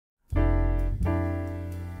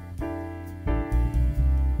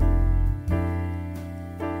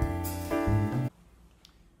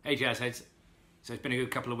Hey Jazzheads, so it's been a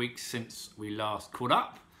good couple of weeks since we last caught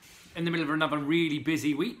up. In the middle of another really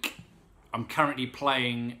busy week. I'm currently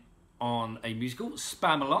playing on a musical,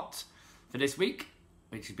 Spam-A-Lot, for this week,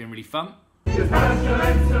 which has been really fun. Just pass your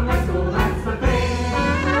legs and whistle, that's the thing.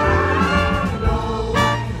 And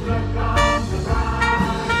always look on the bright side.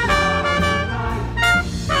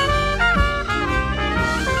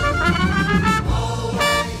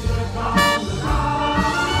 Always look on the bright side of life.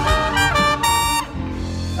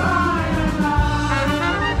 Side of life. Side of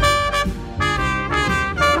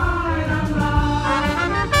life.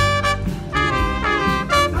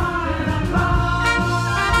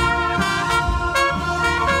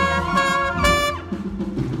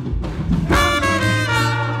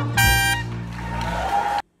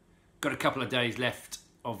 Got a couple of days left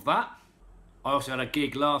of that. I also had a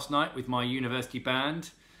gig last night with my university band.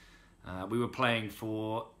 We were playing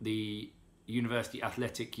for the University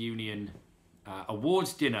Athletic Union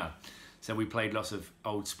awards dinner. So we played lots of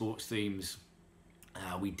old sports themes.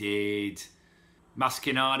 We did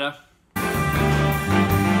Masquinada.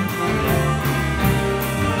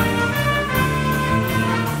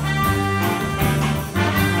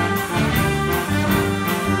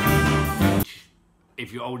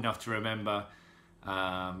 If you're old enough to remember,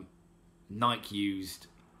 Nike used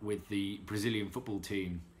with the Brazilian football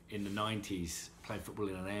team in the 90s, playing football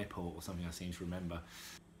in an airport or something I seem to remember.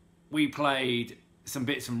 We played some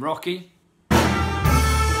bits from Rocky.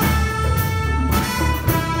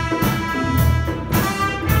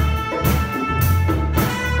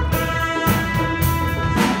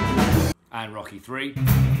 And Rocky 3.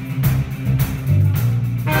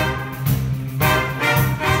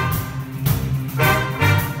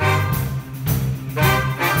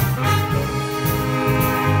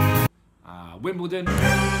 Wimbledon.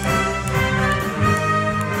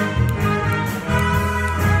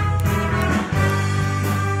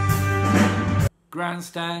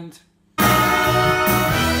 Grandstand.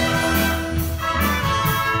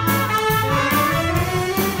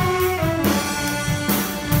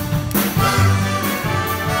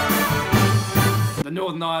 The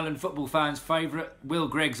Northern Ireland football fans' favourite, Will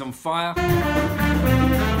Gregg's on Fire.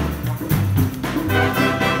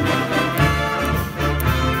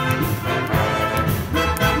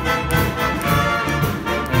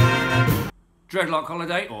 Dreadlock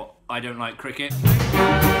Holiday, or I Don't Like Cricket.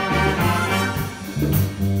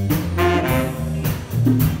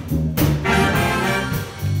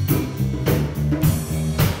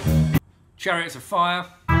 Chariots of Fire.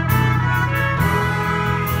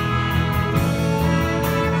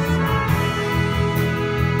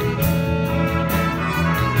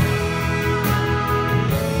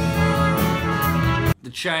 The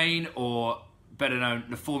Chain, or better known,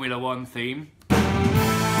 the Formula One theme.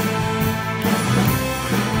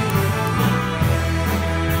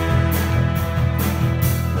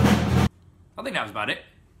 I think that was about it.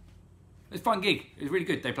 It was a fun gig. It was really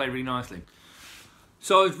good. They played really nicely.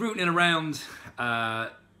 So I was rooting around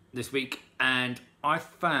this week and I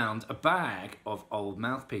found a bag of old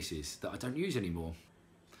mouthpieces that I don't use anymore.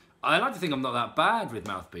 I like to think I'm not that bad with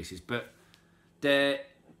mouthpieces, but there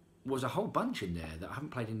was a whole bunch in there that I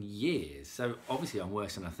haven't played in years. So obviously I'm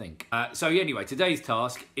worse than I think. So anyway, today's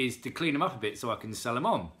task is to clean them up a bit so I can sell them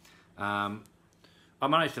on. I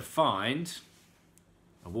managed to find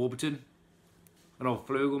a Warburton, an old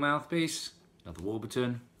Flugel mouthpiece, another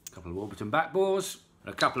Warburton, a couple of Warburton backbores,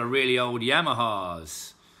 and a couple of really old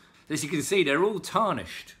Yamahas. As you can see, they're all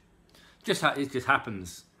tarnished. It just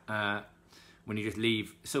happens when you just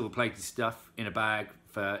leave silver-plated stuff in a bag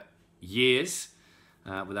for years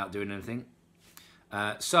without doing anything.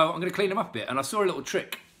 So I'm going to clean them up a bit, and I saw a little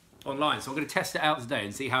trick online, so I'm going to test it out today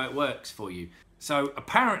and see how it works for you. So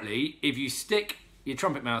apparently, if you stick your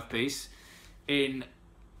trumpet mouthpiece in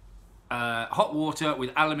hot water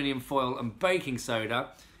with aluminium foil and baking soda,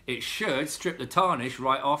 it should strip the tarnish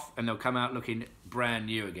right off and they'll come out looking brand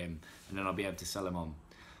new again, and then I'll be able to sell them on.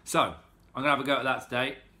 So I'm gonna have a go at that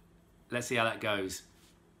today. Let's see how that goes.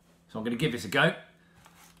 So I'm gonna give this a go,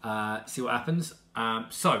 see what happens.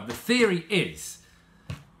 So the theory is,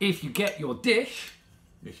 if you get your dish,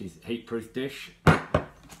 which is a heat-proof dish,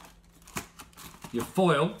 your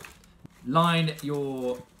foil, line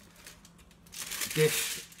your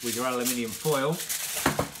dish with your aluminium foil,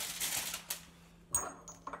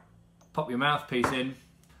 pop your mouthpiece in.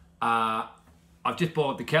 I've just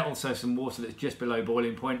boiled the kettle, so some water that's just below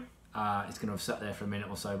boiling point. It's going to have sat there for a minute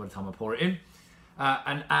or so by the time I pour it in.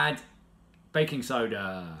 And add baking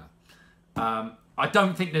soda. I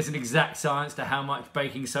don't think there's an exact science to how much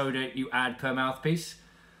baking soda you add per mouthpiece.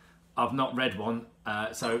 I've not read one,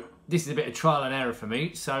 so this is a bit of trial and error for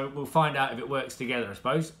me, so we'll find out if it works together, I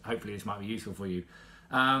suppose. Hopefully this might be useful for you.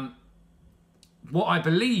 What I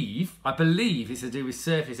believe is to do with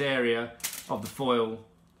surface area of the foil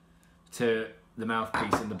to the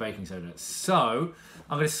mouthpiece and the baking soda. So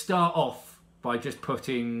I'm going to start off by just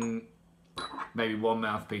putting maybe one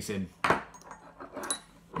mouthpiece in.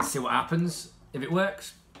 Let's see what happens. If it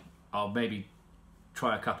works, I'll maybe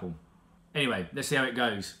try a couple. Anyway, let's see how it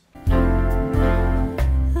goes.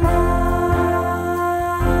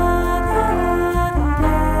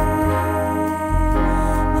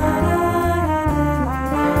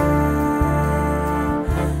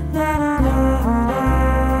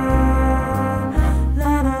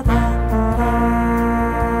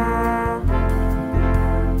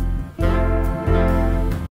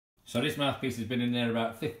 So this mouthpiece has been in there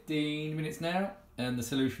about 15 minutes now, and the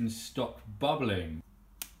solution's stopped bubbling.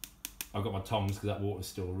 I've got my tongs because that water's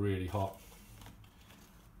still really hot.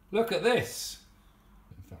 Look at this.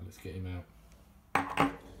 In fact, let's get him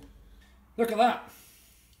out. Look at that.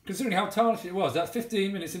 Considering how tarnished it was, that's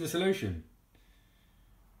 15 minutes in the solution.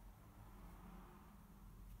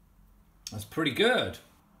 That's pretty good.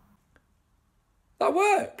 That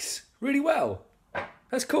works really well.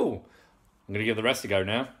 That's cool. I'm going to give the rest a go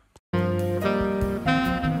now.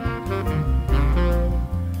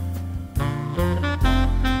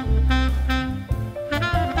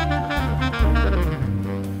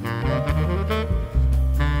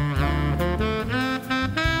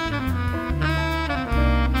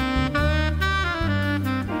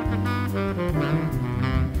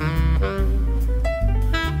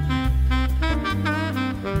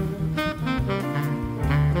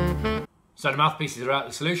 So the mouthpieces are out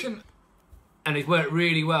of the solution, and it's worked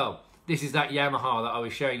really well. This is that Yamaha that I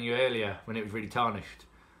was showing you earlier when it was really tarnished.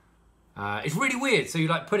 It's really weird. So you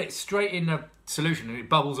like put it straight in the solution and it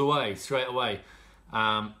bubbles away straight away,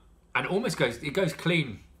 and it goes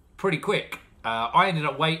clean pretty quick. I ended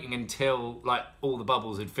up waiting until like all the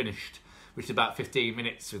bubbles had finished, which is about 15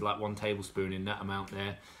 minutes with like 1 tablespoon in that amount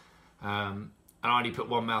there. And I only put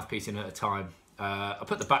one mouthpiece in at a time. I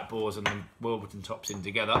put the back bores and the Warburton tops in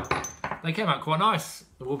together. They came out quite nice,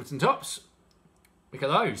 the Warburton tops. Look at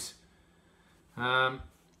those.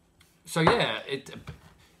 So yeah,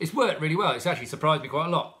 it's worked really well. It's actually surprised me quite a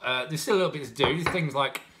lot. There's still a little bit to do. There's things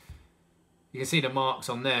like, you can see the marks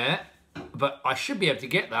on there, but I should be able to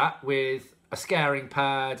get that with a scouring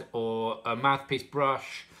pad or a mouthpiece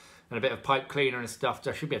brush and a bit of pipe cleaner and stuff. So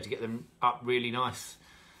I should be able to get them up really nice.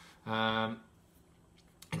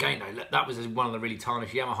 Again, though, that was one of the really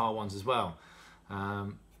tarnished Yamaha ones as well. I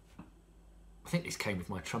think this came with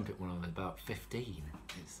my trumpet when I was about 15.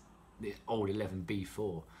 It's the old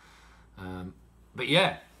 11B4. But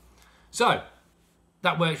yeah, so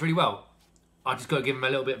that works really well. I just got to give them a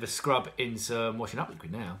little bit of a scrub in some washing up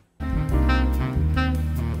liquid now.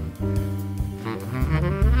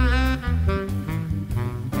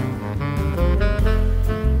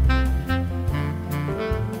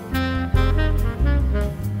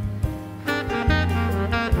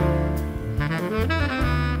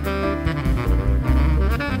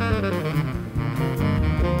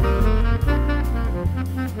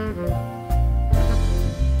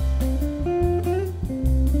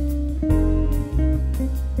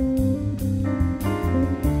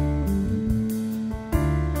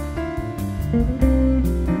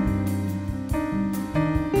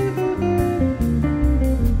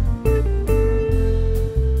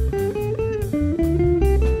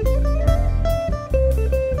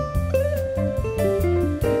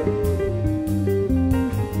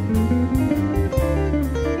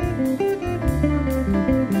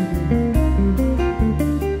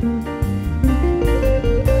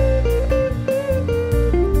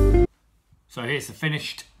 So here's the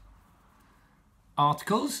finished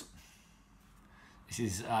articles. This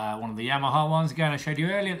is one of the Yamaha ones again I showed you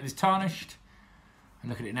earlier that was tarnished. And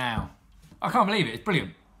look at it now. I can't believe it, it's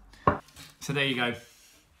brilliant. So there you go.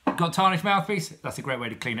 Got tarnished mouthpiece, that's a great way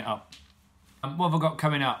to clean it up. What have I got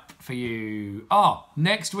coming up for you?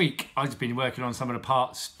 Next week, I've just been working on some of the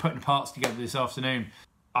parts, putting the parts together this afternoon.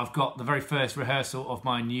 I've got the very first rehearsal of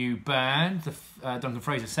my new band, the Duncan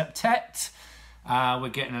Fraser Septet. We're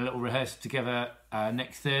getting a little rehearsal together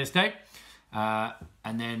next Thursday,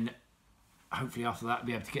 and then hopefully after that, I'll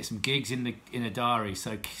be able to get some gigs in the diary.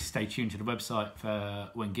 So stay tuned to the website for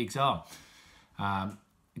when gigs are.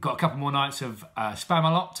 Got a couple more nights of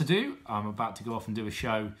Spam-A-Lot to do. I'm about to go off and do a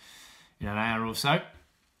show in an hour or so.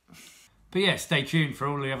 But yeah, stay tuned for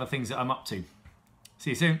all the other things that I'm up to.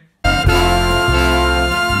 See you soon.